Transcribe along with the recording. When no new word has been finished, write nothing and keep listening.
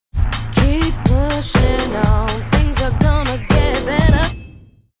pushing on. Things are gonna get better.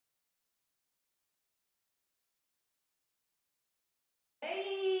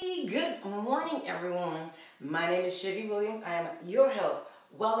 Hey, good morning, everyone. My name is Chivy Williams. I am your health,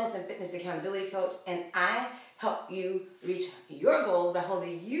 wellness, and fitness accountability coach, and I help you reach your goals by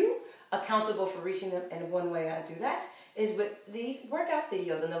holding you accountable for reaching them. And one way I do that is with these workout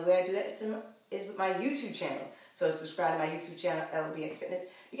videos, and the way I do that is with my YouTube channel. So subscribe to my YouTube channel, LBX Fitness.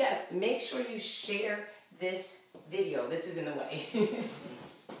 You guys, make sure you share this video. This is in the way.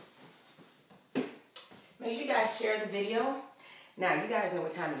 Make sure you guys share the video. Now, you guys know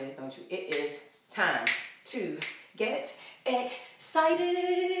what time it is, don't you? It is time to get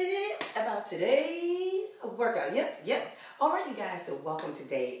excited about today's workout. Yep. All right, you guys, so welcome to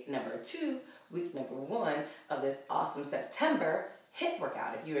day number 2, week number 1 of this awesome September HIIT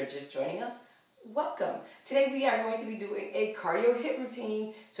workout. If you are just joining us, welcome. Today we are going to be doing a cardio HIIT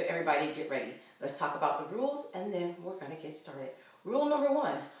routine, so everybody get ready. Let's talk about the rules, and then we're going to get started. Rule number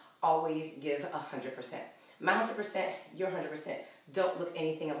 1, always give 100%. My 100%, your 100%. Don't look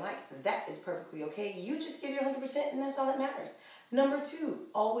anything alike. That is perfectly okay. You just give your 100%, and that's all that matters. Number 2,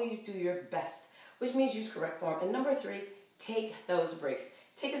 always do your best, which means use correct form. And number 3, take those breaks.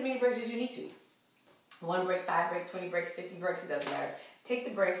 Take as many breaks as you need to. 1 break, 5 breaks, 20 breaks, 50 breaks, it doesn't matter. Take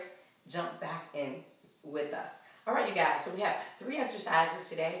the breaks, jump back in with us. All right, you guys, so we have 3 exercises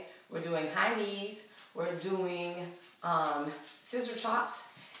today. We're doing high knees, we're doing scissor chops,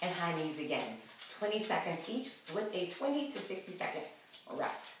 and high knees again. 20 seconds each with a 20 to 60 second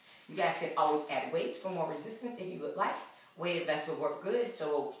rest. You guys can always add weights for more resistance if you would like. Weighted vests would work good,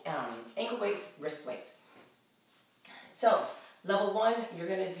 so ankle weights, wrist weights. So, level 1, you're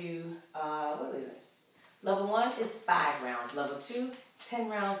gonna do, what is it? Level 1 is 5 rounds. Level 2, 10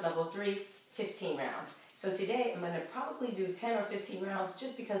 rounds. Level 3, 15 rounds. So today, I'm gonna probably do 10 or 15 rounds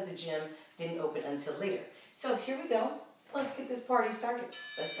just because the gym didn't open until later. So here we go. Let's get this party started.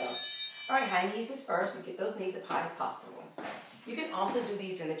 Let's go. All right, high knees is first. You get those knees as high as possible. You can also do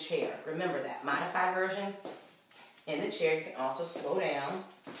these in the chair. Remember that. Modified versions in the chair. You can also slow down.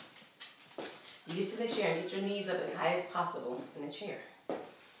 You get to the chair and get your knees up as high as possible in the chair.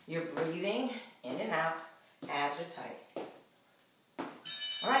 You're breathing in and out. Abs are tight.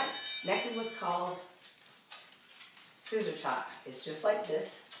 All right, next is what's called scissor chop. It's just like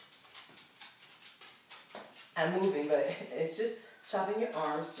this. I'm moving, but it's just chopping your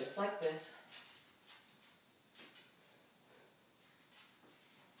arms just like this.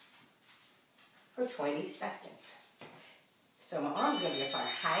 For 20 seconds. So my arms are going to be on fire.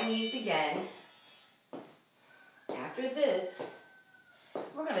 High knees again. After this,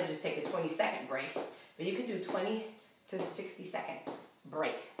 we're going to just take a 20-second break. But you can do 20 to 60 second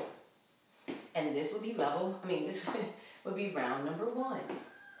break. And this will be this will be round number 1.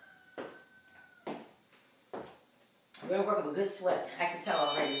 We're going to work with a good sweat. I can tell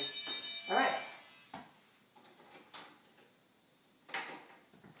already. All right.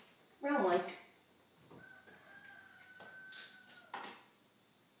 Round 1.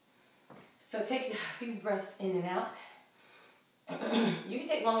 So take a few breaths in and out. You can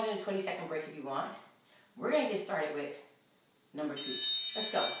take longer than a 20-second break if you want. We're going to get started with number 2.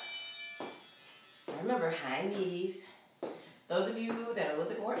 Let's go. Remember, high knees. Those of you that are a little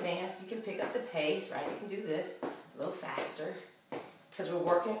bit more advanced, you can pick up the pace, right? You can do this a little faster because we're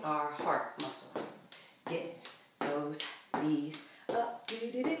working our heart muscle. Get those knees up.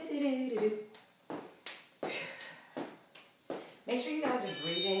 Make sure you guys are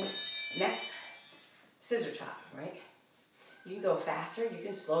breathing. Next, scissor chop, right? You can go faster, you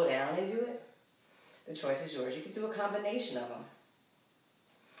can slow down and do it. The choice is yours. You can do a combination of them.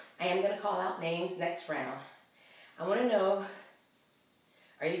 I am going to call out names next round. I want to know,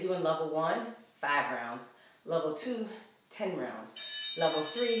 are you doing level 1, 5 rounds? Level 2, 10 rounds. Level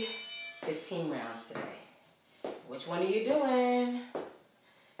 3, 15 rounds today. Which one are you doing?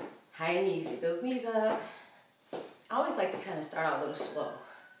 High knees, get those knees up. I always like to kind of start out a little slow.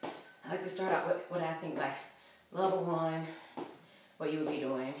 I like to start out with what I think like level 1, what you would be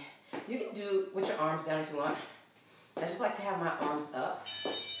doing. You can do with your arms down if you want. I just like to have my arms up.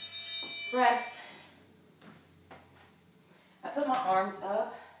 Rest. I put my arms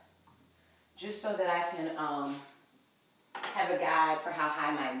up just so that I can have a guide for how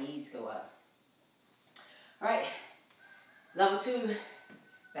high my knees go up. All right, level 2,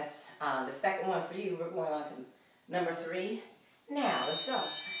 that's the second one for you. We're going on to number 3. Now, let's go.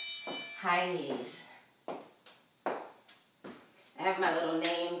 High knees. I have my little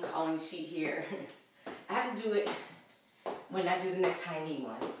name calling sheet here. I have to do it when I do the next high knee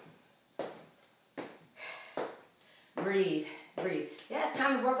one. Breathe breathe. Yeah, it's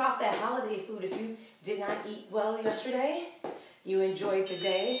time to work off that holiday food. If you did not eat well yesterday, you enjoyed the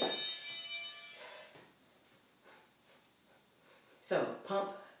day. So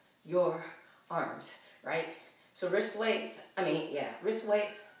pump your arms, right? So wrist weights,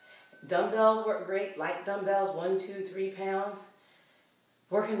 dumbbells work great, light dumbbells, 1, 2, 3 pounds.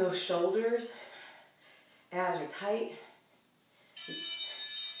 Working those shoulders, abs are tight.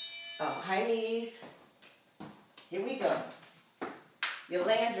 Oh, high knees. Here we go.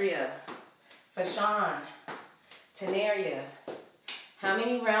 Yolandria, Fashawn, Tenaria. How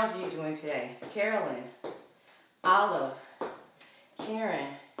many rounds are you doing today? Carolyn, Olive, Karen.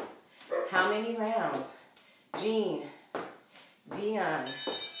 How many rounds? Jean, Dion,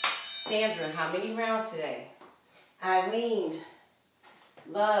 Sandra. How many rounds today? Eileen,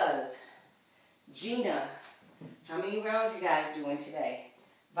 Luz, Gina. How many rounds you guys doing today?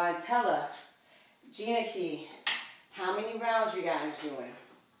 Vitella, Gina Key. How many rounds you guys doing?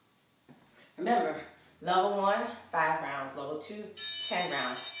 Remember, level 1, 5 rounds. Level 2, 10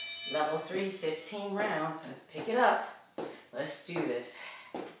 rounds. Level 3, 15 rounds. Let's pick it up. Let's do this.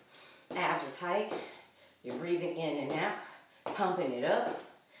 Abs are tight. You're breathing in and out, pumping it up,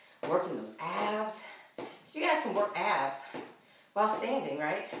 working those abs. So you guys can work abs while standing,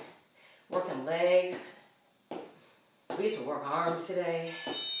 right? Working legs. We get to work arms today.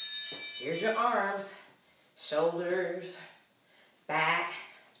 Here's your arms, shoulders, back.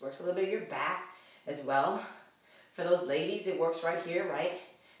 This works a little bit of your back as well. For those ladies, it works right here, right?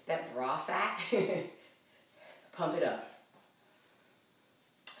 That bra fat. Pump it up.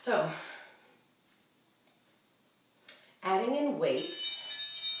 So, adding in weights,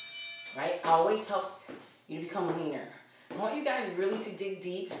 right, always helps you to become leaner. I want you guys really to dig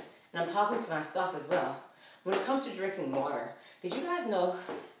deep, and I'm talking to myself as well. When it comes to drinking water, did you guys know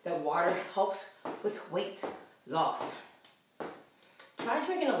that water helps with weight loss? Try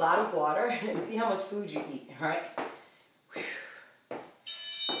drinking a lot of water and see how much food you eat, right?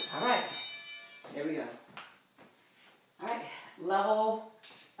 All right, here we go. All right, level,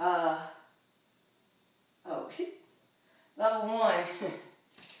 level 1,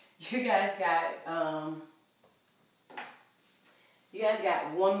 you guys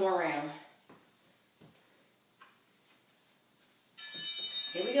got one more round.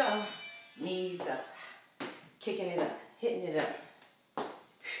 Here we go. Knees up, kicking it up, hitting it up.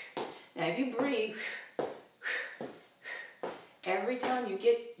 Now if you breathe, every time you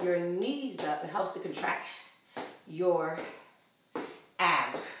get your knees up, it helps to contract your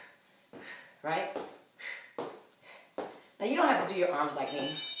abs, right? Now you don't have to do your arms like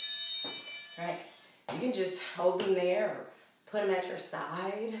me, right? You can just hold them there or put them at your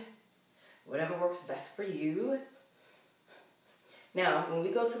side, whatever works best for you. Now, when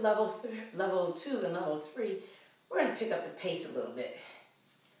we go to level 2 and level 3, we're going to pick up the pace a little bit.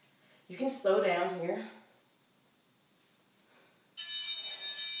 You can slow down here.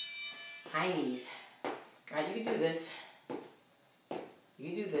 High knees. All right, you can do this. You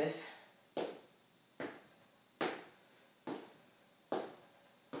can do this. You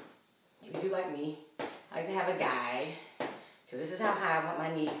can do like me. I like to have a guide, because this is how high I want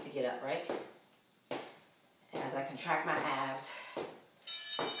my knees to get up, right? As I contract my abs.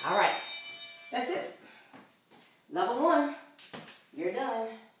 All right, that's it. Level 1, you're done.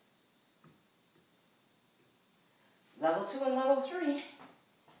 Level 2 and level 3,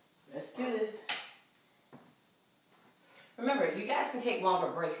 let's do this. Remember, you guys can take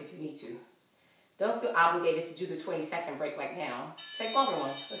longer breaks if you need to. Don't feel obligated to do the 20-second break like now. Take longer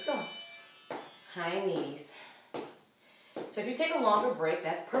ones. Let's go. High knees. So if you take a longer break,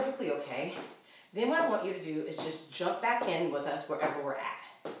 that's perfectly okay. Then what I want you to do is just jump back in with us wherever we're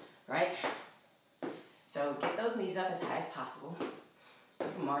at, right? So get those knees up as high as possible. You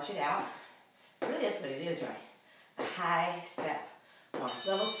can march it out. Really, that's what it is, right? A high step march.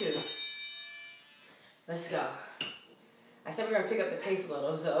 Level 2. Let's go. I said we were going to pick up the pace a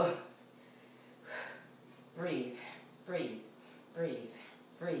little, so breathe, breathe, breathe,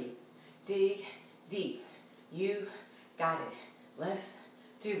 breathe. Dig deep. You got it. Let's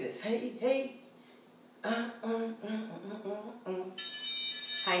do this. Hey, hey.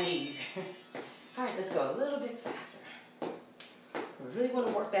 High knees. All right, let's go a little bit faster. We really want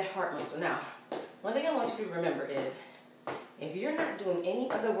to work that heart muscle. Now, one thing I want you to remember is, if you're not doing any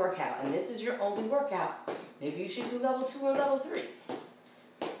other workout, and this is your only workout, maybe you should do level 2 or level 3,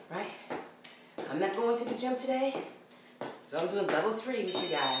 right? I'm not going to the gym today, so I'm doing level 3 with you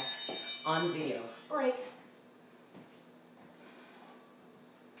guys on video. Break.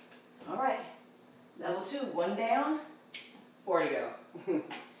 All right, level 2, 1 down, 4 to go.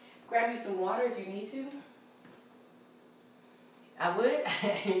 Grab you some water if you need to. I would.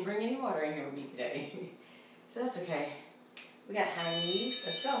 I didn't bring any water in here with me today. So that's okay. We got high knees.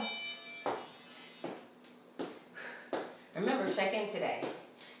 Let's go. Remember, check in today.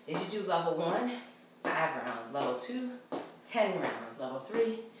 Did you do level 1, 5 rounds, level 2, 10 rounds, level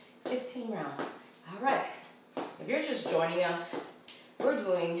 3, 15 rounds? All right. If you're just joining us, we're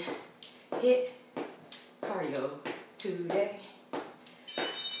doing HIIT cardio today.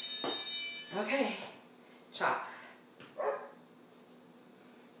 Okay, chop.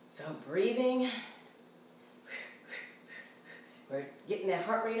 So breathing. We're getting that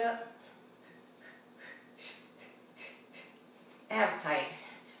heart rate up. Abs tight.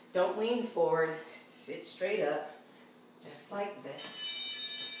 Don't lean forward. Sit straight up, just like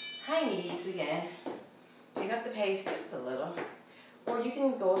this. High knees again. Pick up the pace just a little. Or you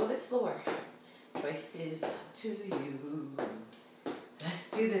can go a little bit slower. Choices up to you. Let's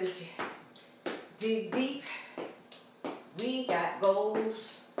do this. Dig deep. We got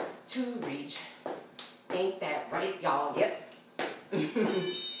goals to reach. Ain't that right, y'all? Yep.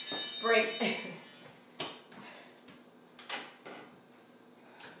 Break.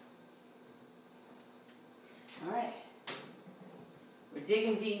 All right. We're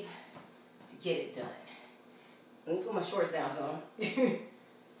digging deep to get it done. Let me put my shorts down some.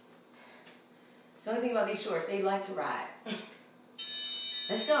 So the only thing about these shorts, they like to ride.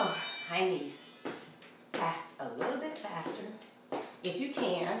 Let's go. High knees. Fast, a little bit faster. If you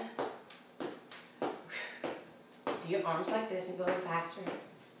can, do your arms like this and go a little faster.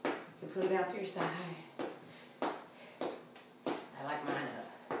 You can put them down to your side. I like mine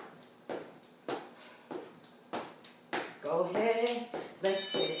up. Go ahead.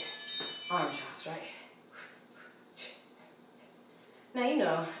 Let's get it. Arm chops, right? Now, you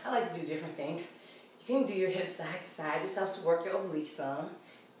know, I like to do different things. You can do your hips side to side. This helps to work your obliques some.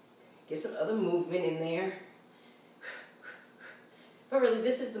 Get some other movement in there. But really,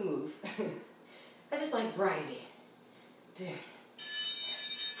 this is the move. I just like variety. Dude.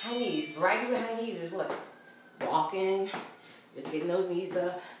 High knees. Variety with high knees is what? Walking. Just getting those knees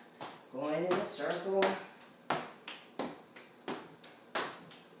up. Going in a circle.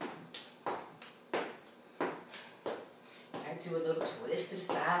 I do a little twist to the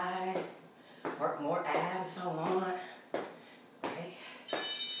side. Work more abs if I want. Okay.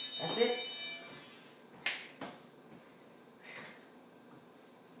 That's it.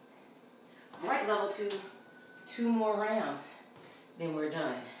 All right, level 2. 2 more rounds. Then we're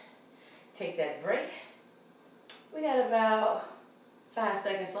done. Take that break. We got about 5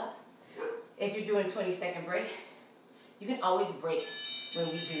 seconds left. If you're doing a 20-second break, you can always break when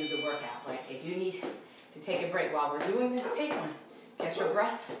we do the workout. Like if you need to take a break while we're doing this, take one. Catch your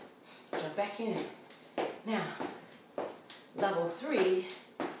breath. Jump back in. Now, level 3,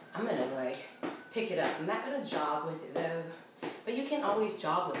 I'm gonna like pick it up. I'm not gonna jog with it though, but you can always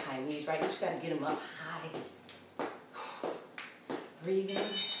jog with high knees, right? You just gotta get them up high. Breathing,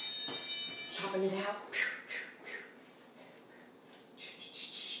 chopping it out.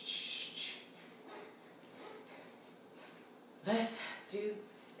 Let's do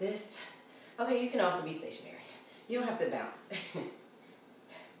this. Okay, you can also be stationary. You don't have to bounce.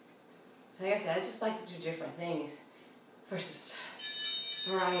 Like I said, I just like to do different things versus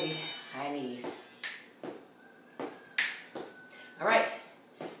variety, high knees. All right,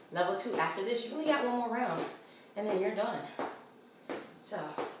 level 2. After this, you only got 1 more round, and then you're done. So,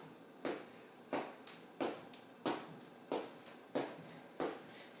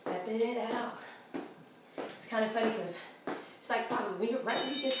 stepping it out. It's kind of funny because it's like probably when you're right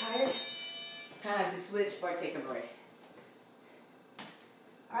when you get tired, time to switch or take a break.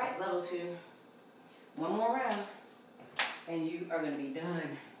 All right, level 2. 1 more round, and you are going to be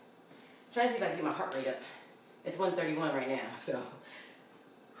done. Try to see if I can get my heart rate up. It's 131 right now, so.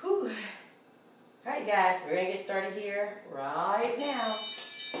 Whew. All right, guys, we're going to get started here right now.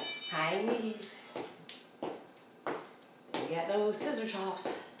 High knees. We got those scissor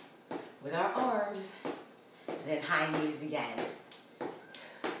chops with our arms, and then high knees again.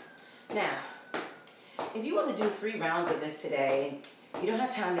 Now, if you want to do 3 rounds of this today, you don't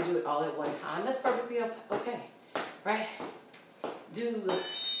have time to do it all at one time, that's perfectly okay, right? Do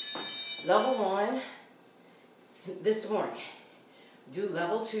level 1 this morning. Do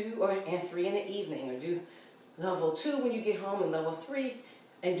level 2 and 3 in the evening, or do level 2 when you get home and level 3,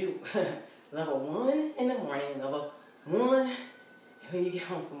 and do level 1 in the morning and level 1 when you get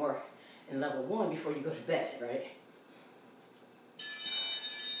home from work, and level 1 before you go to bed, right?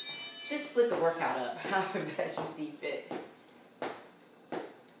 Just split the workout up however best you see fit.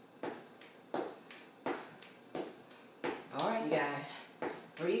 All right, you guys,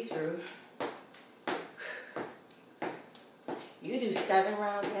 breathe through. You can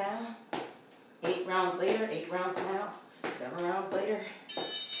down. 8 rounds later, 8 rounds down, 7 rounds later.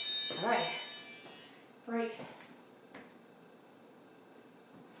 All right, break.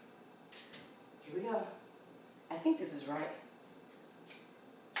 Here we go. I think this is right.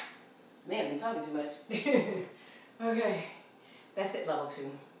 Man, I've been talking too much. Okay, that's it, level 2.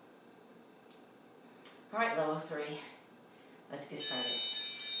 All right, level 3. Let's get started.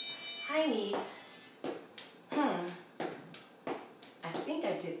 High knees. I think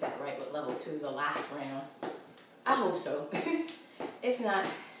I did that right with level 2, the last round. I hope so. If not,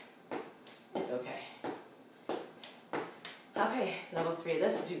 it's okay. Okay, level 3,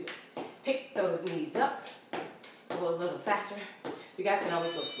 let's do this. Pick those knees up. Go a little faster. You guys can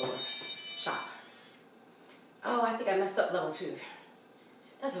always go slower. Chop. Oh, I think I messed up level 2.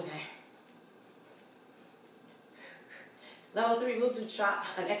 That's okay. Level 3, we'll do chop,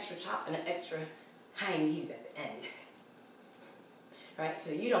 an extra chop, and an extra high knees at the end. Right,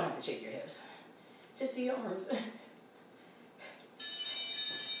 so you don't have to shake your hips. Just do your arms.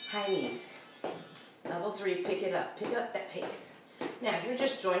 High knees. Level 3, pick it up. Pick up that pace. Now, if you're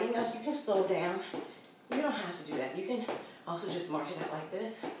just joining us, you can slow down. You don't have to do that. You can also just march it out like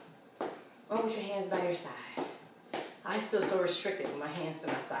this, or with your hands by your side. I feel so restricted with my hands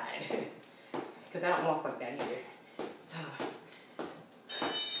to my side because I don't walk like that either. So,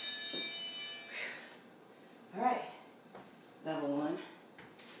 all right, level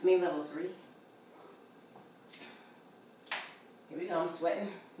 3. Here we go, I'm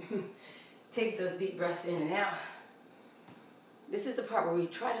sweating. Take those deep breaths in and out. This is the part where we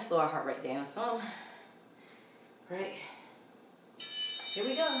try to slow our heart rate down some. Right? Here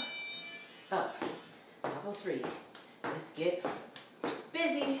we go. Up. Level 3. Let's get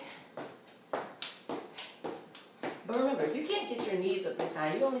busy. But remember, if you can't get your knees up this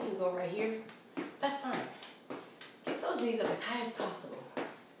high, you only can go right here. That's fine. Get those knees up as high as possible.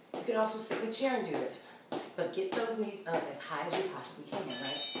 You can also sit in the chair and do this. But get those knees up as high as you possibly can,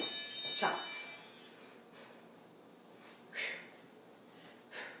 right? Chops.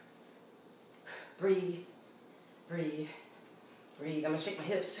 Breathe, breathe, breathe. I'm gonna shake my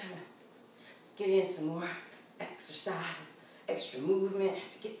hips. Get in some more exercise, extra movement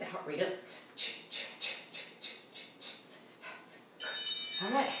to get the heart rate up. All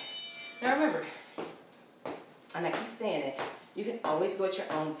right, now remember, and I keep saying it, you can always go at your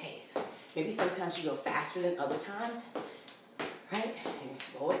own pace. Maybe sometimes you go faster than other times, right? You can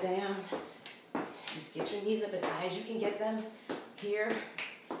slow it down. Just get your knees up as high as you can get them. Here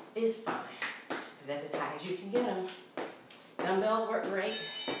is fine. If that's as high as you can get them. Dumbbells work great.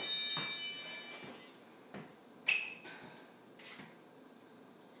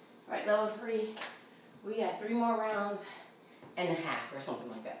 All right, level 3. We got 3 more rounds and a half or something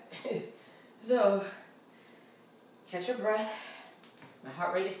like that. So, catch your breath. My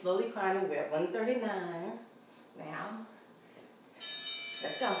heart rate is slowly climbing. We're at 139 now.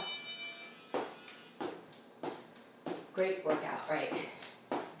 Let's go. Great workout, right?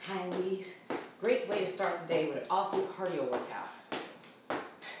 High knees. Great way to start the day with an awesome cardio workout.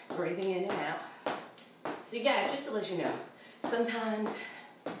 Breathing in and out. So you guys, just to let you know, sometimes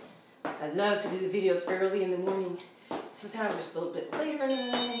I love to do the videos early in the morning. Sometimes it's a little bit later in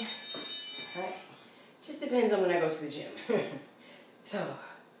the morning. Right? Just depends on when I go to the gym. So,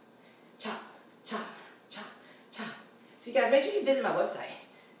 chop, chop, chop, chop. So you guys, make sure you visit my website,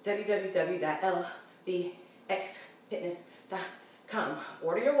 www.lbxfitness.com.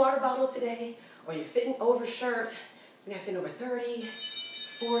 Order your water bottle today, or your fitting over shirt. We got fitting over 30,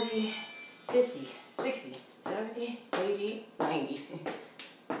 40, 50, 60, 70, 80, 90.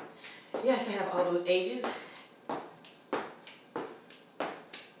 Yes, I have all those ages.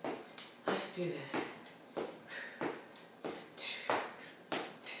 Let's do this.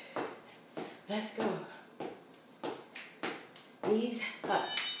 Let's go. Knees up.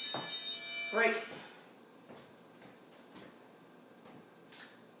 Break.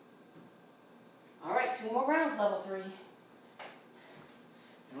 All right, 2 more rounds, level 3. And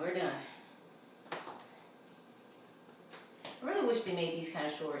we're done. I really wish they made these kind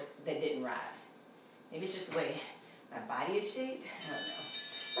of shorts that didn't ride. Maybe it's just the way my body is shaped. I don't know.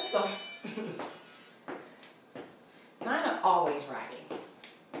 Let's go. Mine are always riding.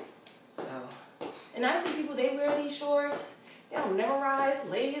 So, and I see people, they wear these shorts. They don't never ride. This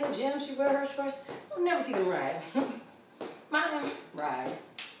lady in the gym, she wears her shorts. I'll never see them ride. Mine ride.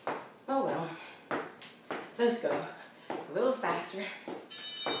 Oh well. Let's go. A little faster.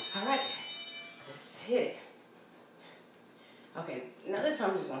 All right. Let's hit it. Okay, now this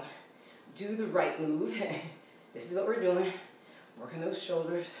time I'm just going to do the right move. This is what we're doing. Working those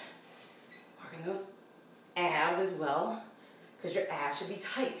shoulders. Working those abs as well. because your abs should be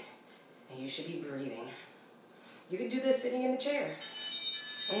tight and you should be breathing. You can do this sitting in the chair.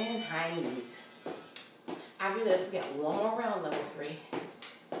 And high knees. After this, we got one more round, level 3,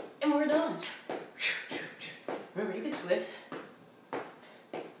 and we're done. Remember, you can twist.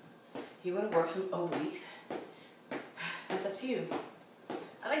 If you want to work some obliques, that's up to you.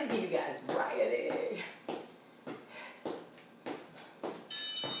 I like to give you guys variety.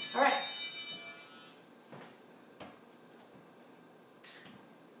 All right.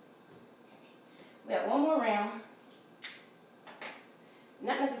 We got one more round.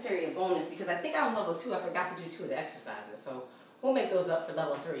 Not necessarily a bonus because I think on level 2 I forgot to do 2 of the exercises, so we'll make those up for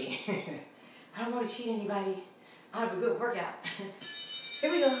level 3. I don't want to cheat anybody out of a good workout.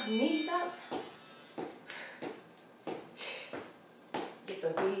 Here we go, knees up. Get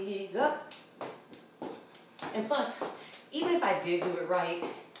those knees up. And plus, even if I did do it right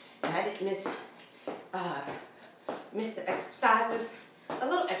and I didn't miss the exercises, a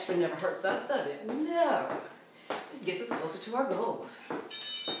little extra never hurts us, does it? No. Just gets us closer to our goals.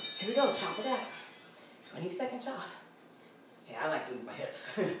 Here we go, chop it out. 20-second chop. Yeah, I like to move my hips.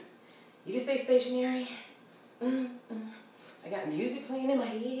 You can stay stationary. I got music playing in my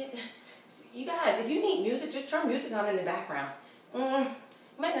head. So you guys, if you need music, just turn music on in the background. It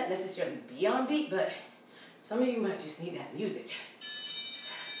might not necessarily be on beat, but some of you might just need that music.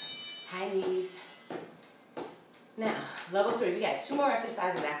 High knees. Now, level 3, we got 2 more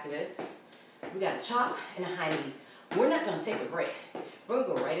exercises after this. We got a chop and a high knees. We're not gonna take a break. We're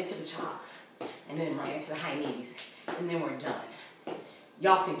gonna go right into the chop and then right into the high knees, and then we're done.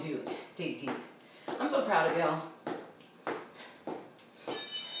 Y'all can do it. Dig deep. I'm so proud of y'all.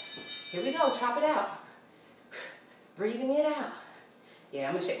 Here we go, chop it out. Breathing it out. Yeah,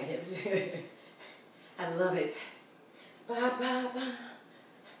 I'm gonna shake my hips. I love it. Ba, ba, ba.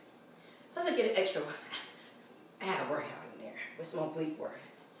 Plus I get an extra ab workout in there with some oblique work.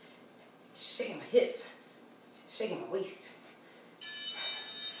 Shaking my hips, shaking my waist.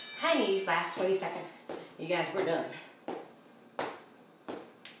 High knees, last 20 seconds. You guys, we're done.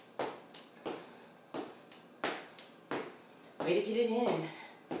 Way to get it in.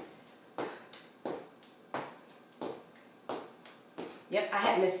 Yep, I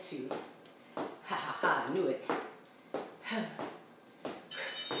had missed 2. Ha ha ha, I knew it.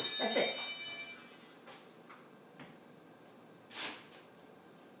 That's it.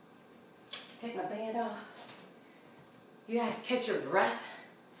 Take my band off. You guys catch your breath,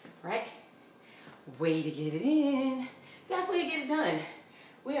 right? Way to get it in. You guys, way to get it done.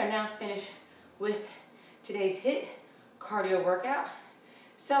 We are now finished with today's HIIT cardio workout.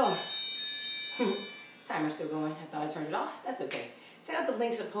 So, timer's still going. I thought I turned it off. That's okay. Check out the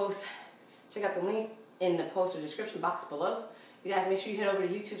links of posts. Check out the links in the post or description box below. You guys make sure you head over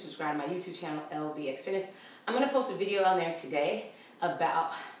to YouTube, subscribe to my YouTube channel, LBX Fitness. I'm going to post a video on there today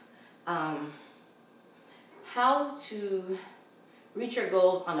about how to reach your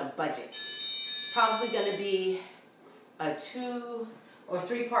goals on a budget. It's probably going to be a 2 or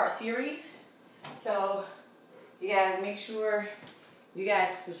 3-part series. So you guys make sure you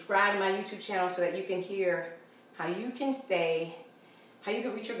guys subscribe to my YouTube channel so that you can hear how you can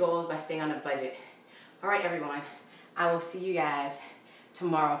reach your goals by staying on a budget. All right, everyone. I will see you guys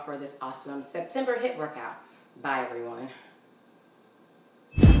tomorrow for this awesome September HIIT workout. Bye, everyone.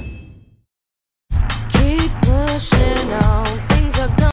 Keep pushing on. Things are gonna